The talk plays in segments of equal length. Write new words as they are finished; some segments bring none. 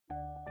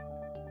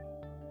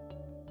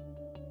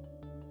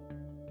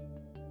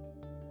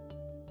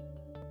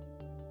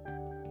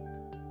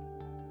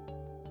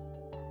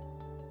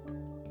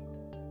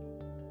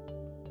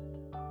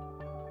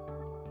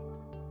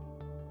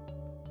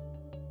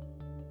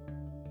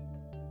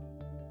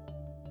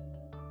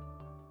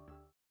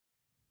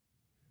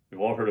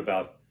all heard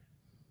about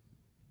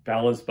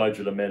balanced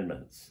budget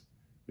amendments.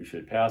 We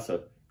should pass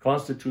a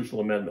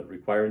constitutional amendment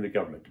requiring the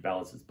government to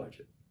balance its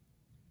budget,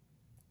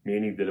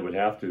 meaning that it would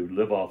have to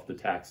live off the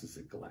taxes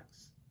it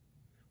collects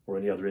or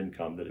any other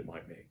income that it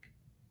might make.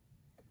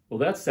 Well,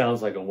 that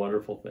sounds like a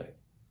wonderful thing,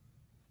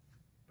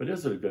 but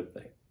is it a good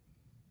thing?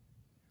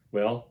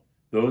 Well,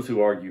 those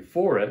who argue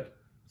for it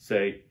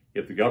say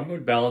if the government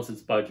would balance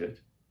its budget,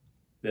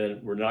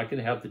 then we're not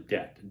going to have the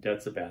debt, and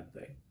debt's a bad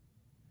thing.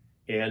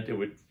 And it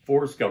would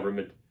force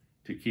government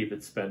to keep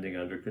its spending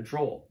under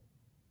control,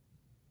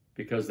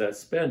 because that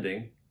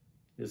spending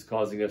is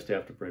causing us to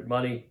have to print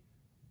money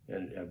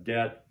and have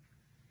debt,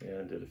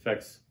 and it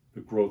affects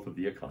the growth of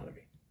the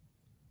economy.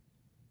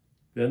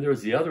 Then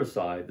there's the other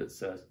side that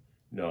says,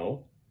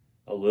 no,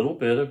 a little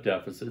bit of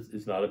deficit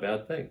is not a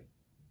bad thing.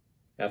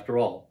 After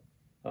all,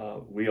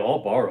 we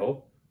all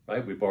borrow,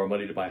 right? We borrow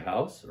money to buy a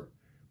house, or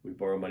we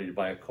borrow money to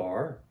buy a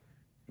car,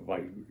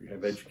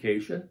 have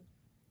education.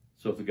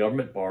 So if the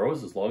government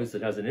borrows, as long as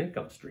it has an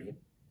income stream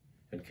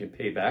and can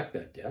pay back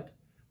that debt,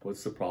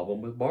 what's the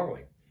problem with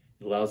borrowing?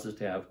 It allows us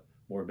to have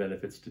more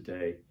benefits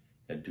today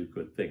and do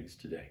good things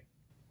today,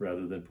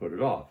 rather than put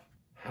it off.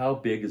 How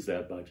big is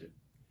that budget?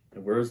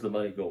 And where is the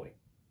money going?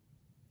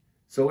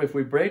 So if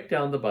we break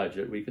down the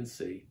budget, we can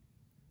see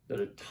that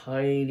a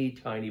tiny,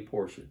 tiny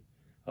portion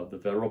of the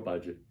federal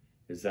budget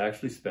is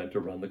actually spent to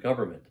run the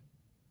government.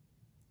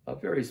 A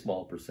very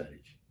small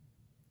percentage.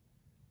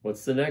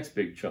 What's the next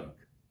big chunk?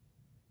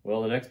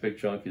 Well, the next big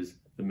chunk is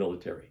the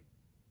military.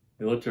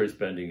 Military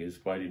spending is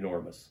quite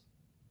enormous.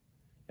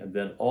 And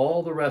then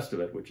all the rest of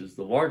it, which is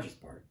the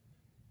largest part,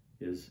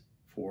 is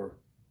for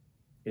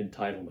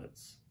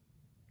entitlements.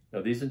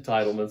 Now, these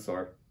entitlements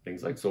are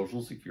things like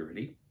Social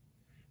Security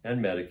and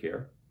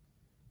Medicare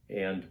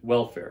and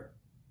welfare.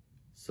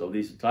 So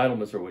these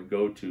entitlements are what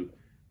go to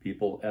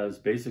people as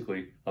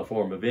basically a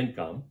form of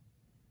income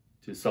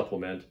to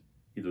supplement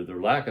either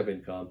their lack of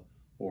income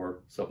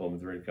or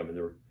supplement their income in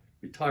their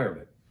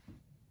retirement.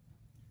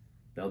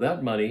 Now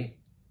that money,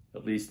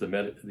 at least the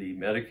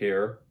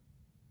Medicare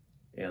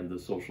and the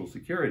Social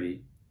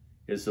Security,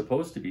 is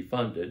supposed to be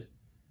funded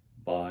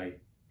by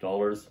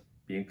dollars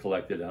being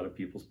collected out of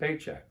people's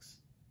paychecks.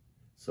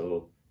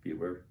 So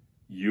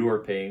you are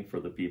paying for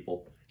the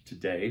people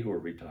today who are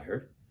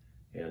retired,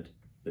 and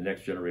the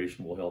next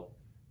generation will help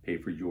pay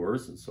for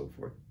yours and so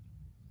forth.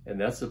 And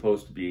that's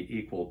supposed to be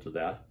equal to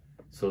that,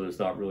 so that it's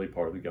not really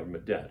part of the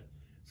government debt.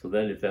 So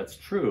then if that's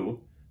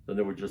true, then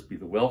there would just be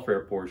the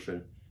welfare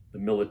portion, the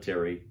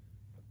military,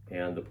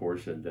 and the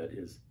portion that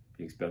is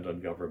being spent on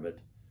government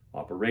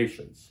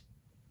operations.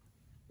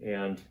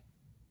 And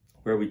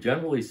where we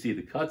generally see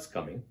the cuts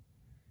coming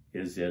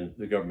is in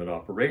the government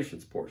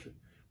operations portion.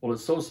 Well,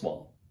 it's so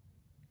small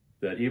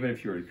that even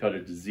if you were to cut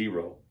it to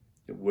zero,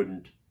 it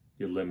wouldn't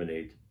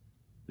eliminate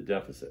the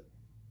deficit.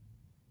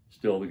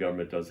 Still, the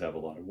government does have a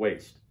lot of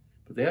waste,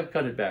 but they have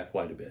cut it back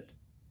quite a bit.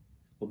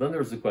 Well, then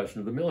there's the question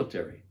of the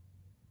military.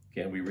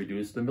 Can we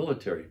reduce the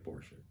military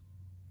portion?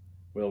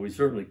 Well, we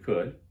certainly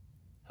could.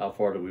 How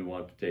far do we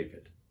want to take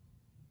it?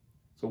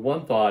 So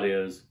one thought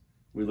is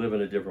we live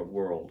in a different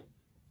world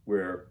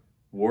where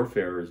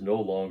warfare is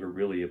no longer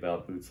really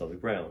about boots on the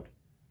ground.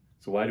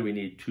 So why do we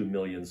need 2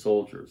 million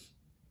soldiers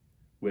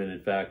when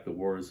in fact the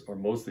wars are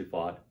mostly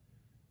fought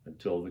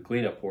until the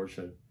cleanup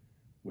portion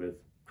with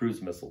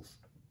cruise missiles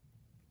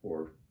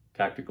or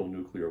tactical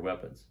nuclear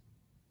weapons?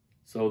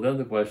 So then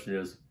the question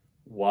is,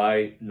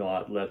 why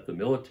not let the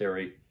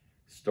military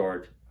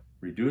start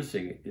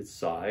reducing its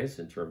size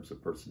in terms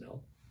of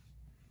personnel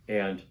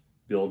and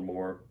build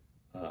more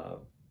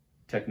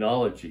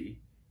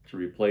technology to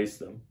replace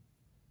them,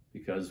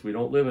 because we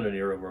don't live in an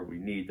era where we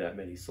need that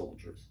many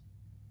soldiers,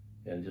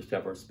 and just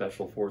have our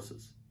special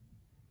forces?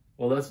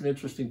 Well, that's an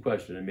interesting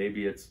question, and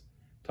maybe it's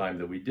time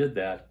that we did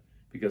that,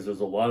 because there's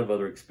a lot of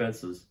other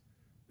expenses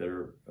that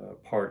are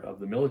part of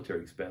the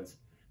military expense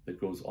that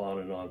goes on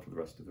and on for the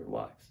rest of their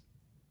lives.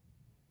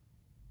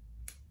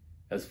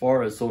 As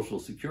far as Social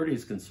Security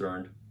is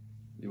concerned,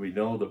 we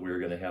know that we're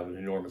going to have an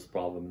enormous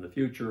problem in the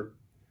future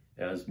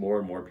as more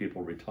and more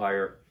people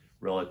retire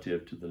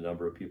relative to the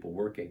number of people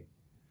working.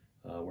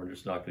 We're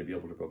just not going to be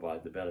able to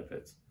provide the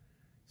benefits.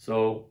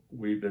 So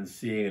we've been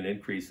seeing an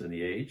increase in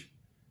the age.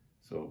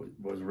 So it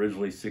was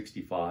originally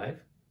 65,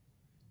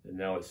 and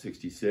now it's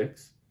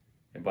 66.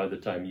 And by the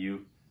time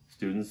you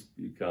students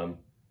become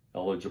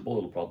eligible,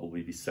 it'll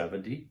probably be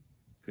 70.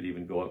 Could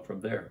even go up from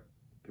there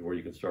before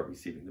you can start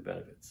receiving the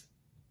benefits.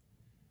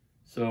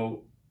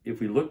 So if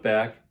we look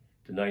back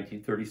to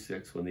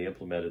 1936 when they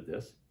implemented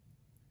this,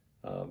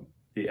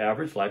 the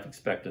average life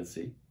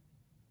expectancy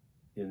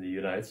in the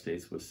United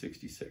States was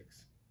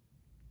 66.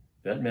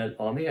 That meant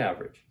on the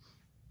average,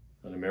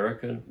 an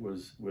American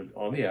would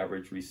on the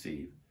average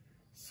receive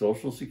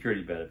Social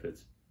Security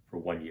benefits for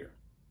 1 year.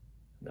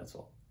 And that's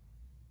all.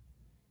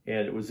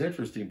 And it was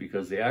interesting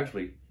because they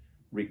actually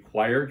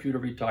required you to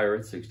retire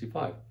at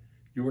 65.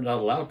 You were not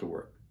allowed to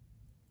work.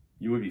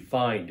 You would be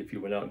fined if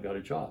you went out and got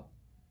a job.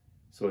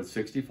 So at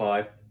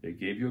 65, they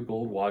gave you a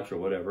gold watch or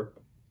whatever.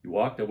 You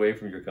walked away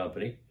from your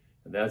company,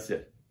 and that's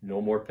it.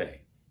 No more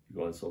pay. to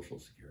go on Social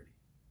Security.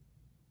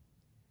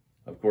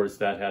 Of course,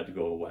 that had to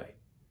go away.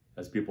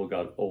 As people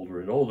got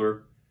older and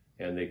older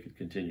and they could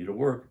continue to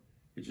work,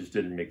 it just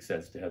didn't make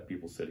sense to have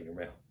people sitting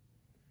around.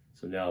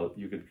 So now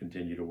you could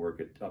continue to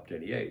work up to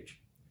any age.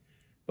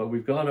 But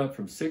we've gone up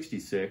from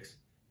 66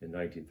 in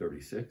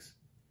 1936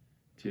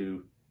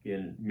 to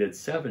in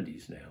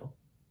mid-70s now.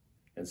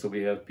 And so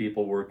we have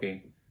people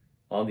working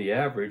on the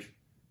average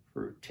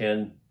for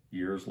 10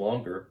 years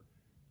longer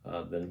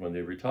than when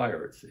they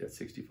retire at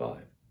 65.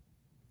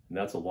 And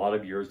that's a lot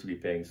of years to be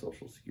paying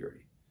Social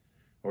Security.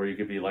 Or you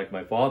could be like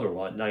my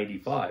father-in-law at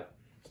 95,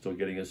 still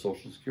getting a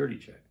Social Security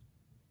check.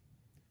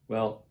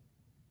 Well,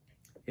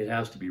 it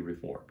has to be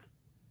reformed.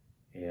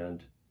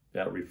 And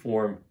that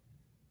reform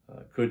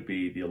could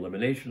be the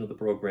elimination of the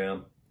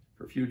program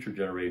for future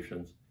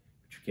generations,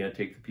 but you can't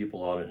take the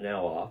people on it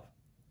now off.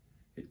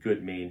 It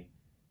could mean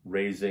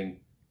raising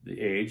the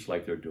age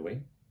like they're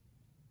doing.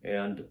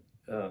 And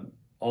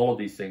all of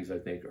these things, I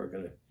think, are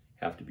going to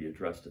have to be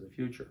addressed in the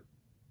future.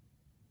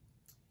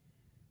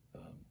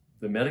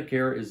 The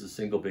Medicare is the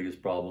single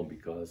biggest problem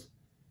because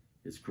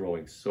it's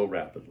growing so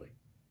rapidly.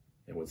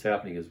 And what's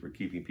happening is we're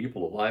keeping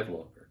people alive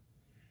longer,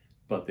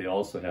 but they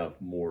also have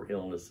more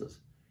illnesses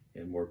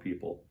and more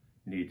people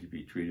need to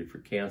be treated for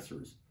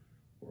cancers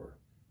or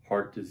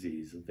heart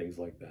disease and things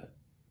like that.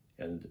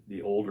 And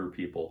the older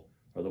people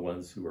are the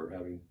ones who are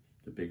having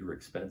the bigger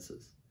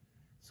expenses.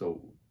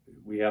 So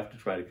we have to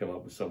try to come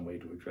up with some way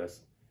to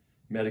address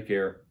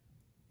Medicare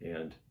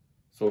and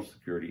Social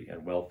Security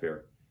and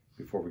welfare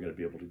before we're going to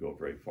be able to go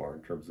very far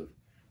in terms of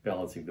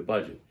balancing the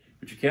budget.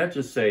 But you can't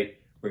just say,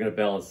 we're going to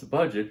balance the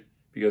budget,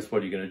 because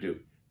what are you going to do?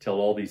 Tell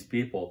all these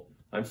people,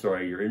 I'm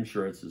sorry, your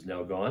insurance is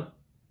now gone,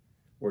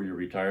 or your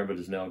retirement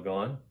is now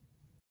gone,